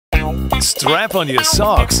Strap on your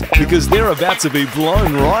socks because they're about to be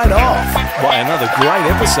blown right off by another great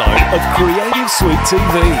episode of Creative Suite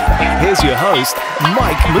TV. Here's your host,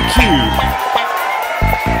 Mike McHugh.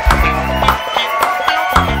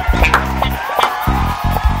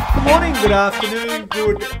 Good morning, good afternoon,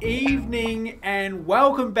 good evening, and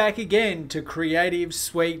welcome back again to Creative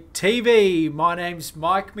Suite TV. My name's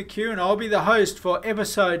Mike McHugh and I'll be the host for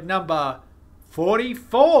episode number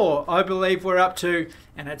 44, I believe we're up to,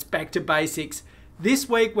 and it's back to basics. This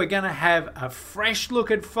week we're going to have a fresh look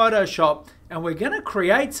at Photoshop and we're going to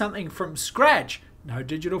create something from scratch. No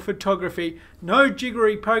digital photography, no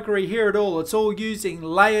jiggery pokery here at all. It's all using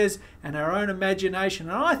layers and our own imagination,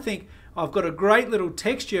 and I think I've got a great little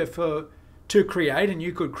texture to create, and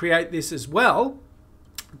you could create this as well.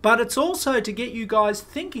 But it's also to get you guys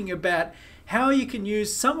thinking about how you can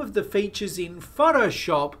use some of the features in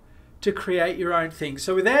Photoshop to create your own thing.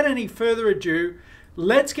 So without any further ado,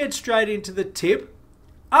 let's get straight into the tip.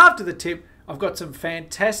 After the tip, I've got some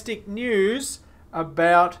fantastic news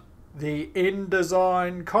about the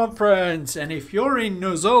InDesign conference. And if you're in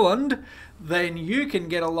New Zealand, then you can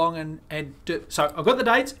get along and do. So I've got the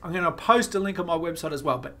dates. I'm going to post a link on my website as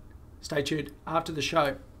well, but stay tuned after the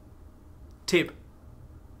show. Tip.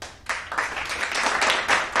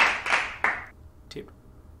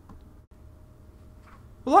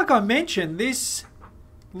 Well, like I mentioned, this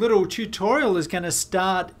little tutorial is going to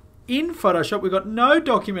start in Photoshop. We've got no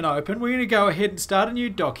document open. We're going to go ahead and start a new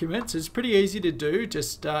document. So it's pretty easy to do.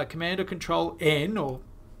 Just Command or Control N or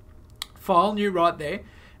File New right there.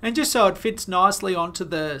 And just so it fits nicely onto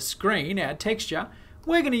the screen, our texture,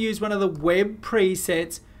 we're going to use one of the web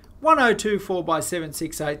presets,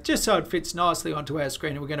 1024x768, just so it fits nicely onto our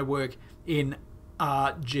screen. And we're going to work in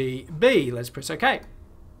RGB. Let's press OK.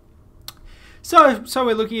 So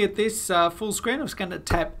we're looking at this full screen. I'm just going to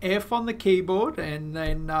tap F on the keyboard and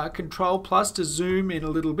then Control plus to zoom in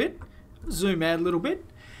a little bit, zoom out a little bit.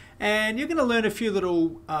 And you're going to learn a few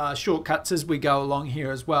little shortcuts as we go along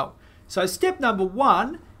here as well. So step number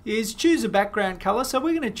one is choose a background color. So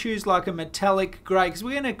we're going to choose like a metallic grey because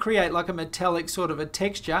we're going to create like a metallic sort of a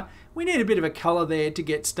texture. We need a bit of a color there to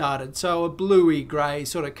get started. So a bluey grey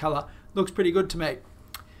sort of color looks pretty good to me.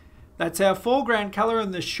 That's our foreground color,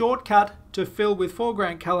 and the shortcut to fill with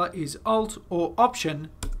foreground color is Alt or Option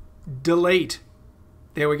Delete.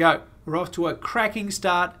 There we go. We're off to a cracking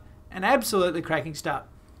start, an absolutely cracking start.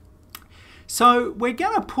 So we're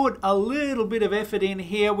going to put a little bit of effort in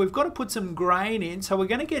here. We've got to put some grain in, so we're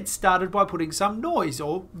going to get started by putting some noise,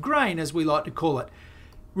 or grain as we like to call it.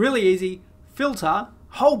 Really easy. Filter,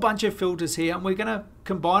 whole bunch of filters here, and we're going to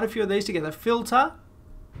combine a few of these together. Filter,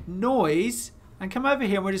 noise, and come over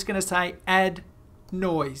here and we're just going to say add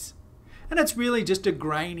noise. And it's really just a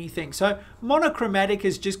grainy thing. So monochromatic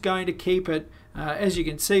is just going to keep it, as you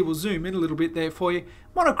can see, we'll zoom in a little bit there for you.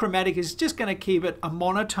 Monochromatic is just going to keep it a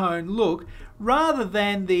monotone look rather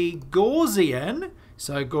than the Gaussian.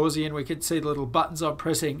 So Gaussian, we can see the little buttons I'm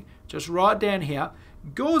pressing just right down here.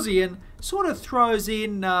 Gaussian sort of throws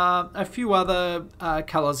in a few other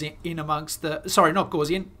colors in amongst the, sorry, not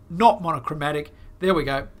Gaussian, not monochromatic. There we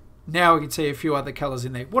go. Now we can see a few other colors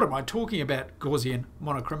in there. What am I talking about? Gaussian,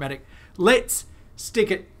 monochromatic. Let's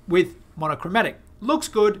stick it with monochromatic. Looks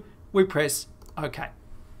good. We press OK.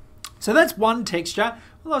 So that's one texture.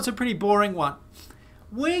 Well, that's a pretty boring one.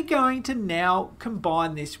 We're going to now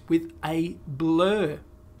combine this with a blur.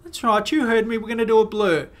 That's right. You heard me. We're going to do a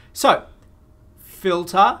blur. So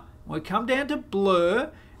filter. We'll come down to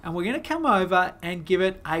blur, and we're going to come over and give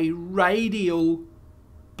it a radial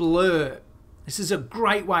blur. This is a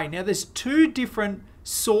great way. Now there's two different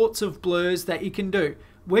sorts of blurs that you can do.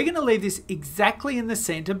 We're going to leave this exactly in the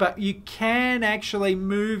center, but you can actually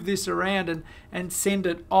move this around and send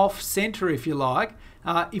it off center if you like.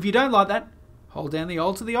 If you don't like that, hold down the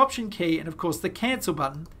Alt or the Option key, and of course the cancel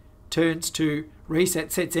button turns to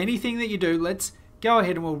reset. Sets anything that you do. Let's go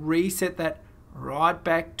ahead and we'll reset that right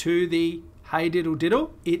back to the hey diddle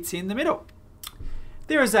diddle. It's in the middle.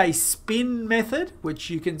 There is a spin method,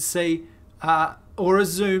 which you can see, or a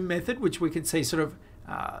zoom method, which we can see sort of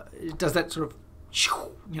it does that sort of,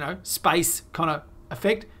 you know, space kind of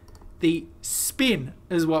effect. The spin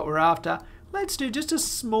is what we're after. Let's do just a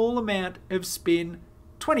small amount of spin,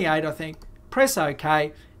 28 I think. Press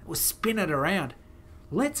OK. We'll spin it around.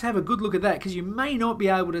 Let's have a good look at that, because you may not be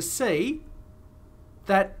able to see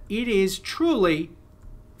that it is truly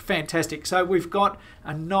fantastic. So we've got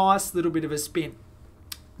a nice little bit of a spin.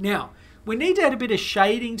 Now, we need to add a bit of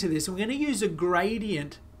shading to this. We're going to use a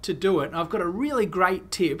gradient to do it. And I've got a really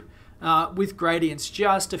great tip with gradients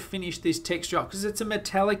just to finish this texture off, because it's a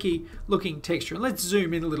metallic-y looking texture. And let's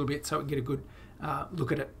zoom in a little bit so we can get a good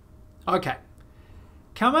look at it. Okay.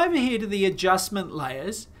 Come over here to the adjustment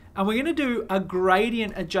layers, and we're going to do a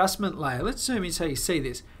gradient adjustment layer. Let's zoom in so you see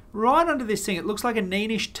this. Right under this thing, it looks like a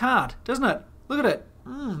Neenish tart, doesn't it? Look at it.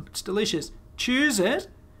 It's delicious. Choose it.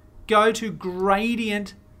 Go to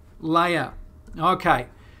gradient layer. Okay,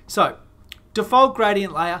 so default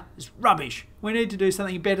gradient layer is rubbish. We need to do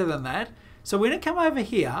something better than that. So we're going to come over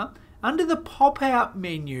here under the pop-out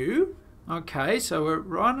menu. Okay, so we're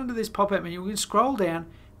right under this pop-out menu. We can scroll down.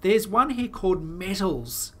 There's one here called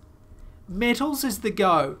Metals. Metals is the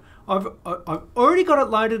go. I've already got it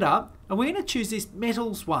loaded up, and we're going to choose this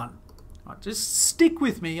Metals one. Right, just stick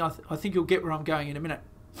with me. I think you'll get where I'm going in a minute.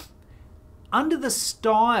 Under the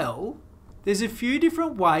style, there's a few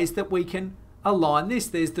different ways that we can align this.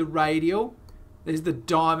 There's the radial, there's the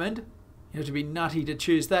diamond. You have to be nutty to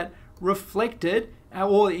choose that. Reflected,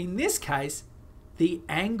 or in this case, the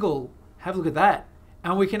angle. Have a look at that.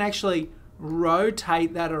 And we can actually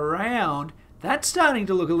rotate that around. That's starting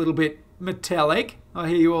to look a little bit metallic, I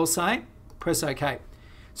hear you all saying. Press OK.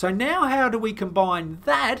 So now how do we combine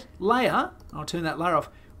that layer, I'll turn that layer off,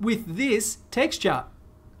 with this texture?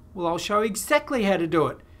 Well, I'll show exactly how to do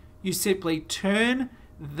it. You simply turn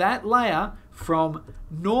that layer from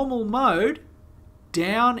normal mode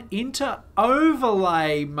down into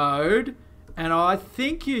overlay mode, and I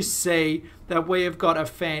think you see that we have got a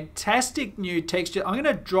fantastic new texture. I'm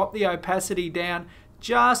going to drop the opacity down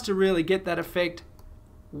just to really get that effect.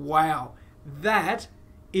 Wow, that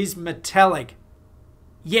is metallic.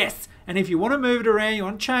 Yes, and if you want to move it around, you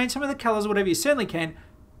want to change some of the colors, whatever, you certainly can.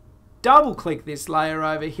 Double click this layer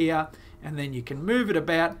over here, and then you can move it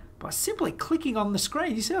about by simply clicking on the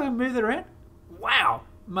screen. You see how I move it around? Wow,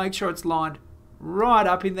 make sure it's lined right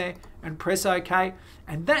up in there and press OK.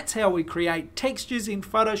 And that's how we create textures in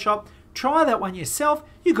Photoshop. Try that one yourself.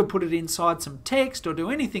 You could put it inside some text or do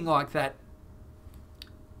anything like that.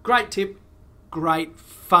 Great tip, great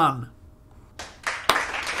fun.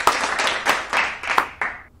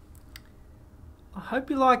 I hope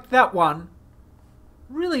you liked that one.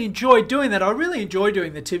 Really enjoyed doing that. I really enjoy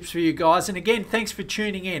doing the tips for you guys. And again, thanks for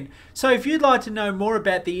tuning in. So if you'd like to know more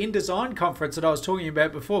about the InDesign conference that I was talking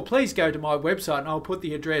about before, please go to my website and I'll put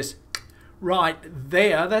the address right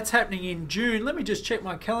there. That's happening in June. Let me just check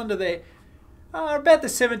my calendar there. About the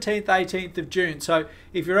 17th, 18th of June. So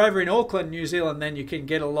if you're over in Auckland, New Zealand, then you can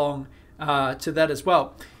get along to that as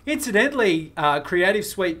well. Incidentally, Creative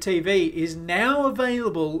Suite TV is now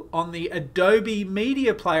available on the Adobe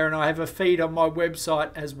Media Player, and I have a feed on my website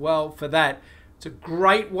as well for that. It's a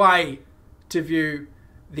great way to view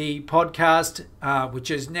the podcast, which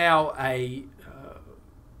is now a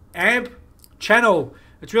AMP channel.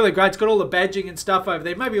 It's really great. It's got all the badging and stuff over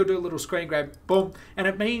there. Maybe you'll do a little screen grab, boom, and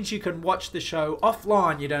it means you can watch the show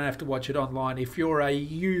offline. You don't have to watch it online. If you're a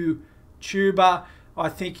YouTuber, I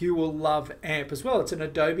think you will love AMP as well. It's an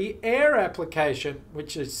Adobe Air application,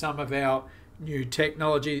 which is some of our new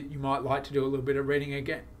technology you might like to do a little bit of reading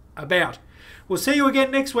again about. We'll see you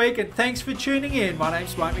again next week, and thanks for tuning in. My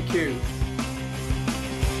name's Mike McHugh.